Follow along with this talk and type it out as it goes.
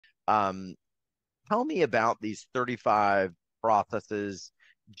Um, Tell me about these 35 processes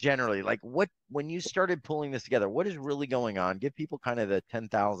generally. Like when you started pulling this together, what is really going on? Give people kind of the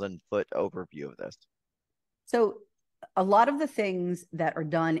 10,000-foot overview of this. So a lot of the things that are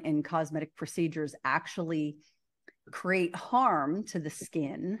done in cosmetic procedures actually create harm to the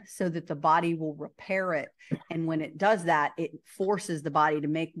skin so that the body will repair it. And when it does that, it forces the body to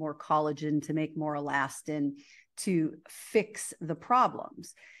make more collagen, to make more elastin, to fix the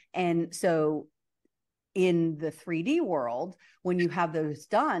problems. And so in the 3D world, when you have those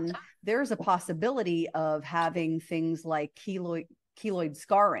done, there's a possibility of having things like keloid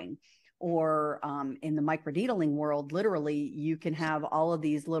scarring, or in the microneedling world, literally, you can have all of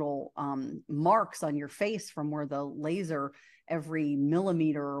these little marks on your face from where the laser, every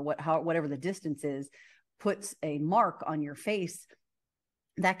millimeter or whatever the distance is, puts a mark on your face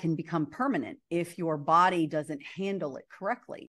that can become permanent if your body doesn't handle it correctly.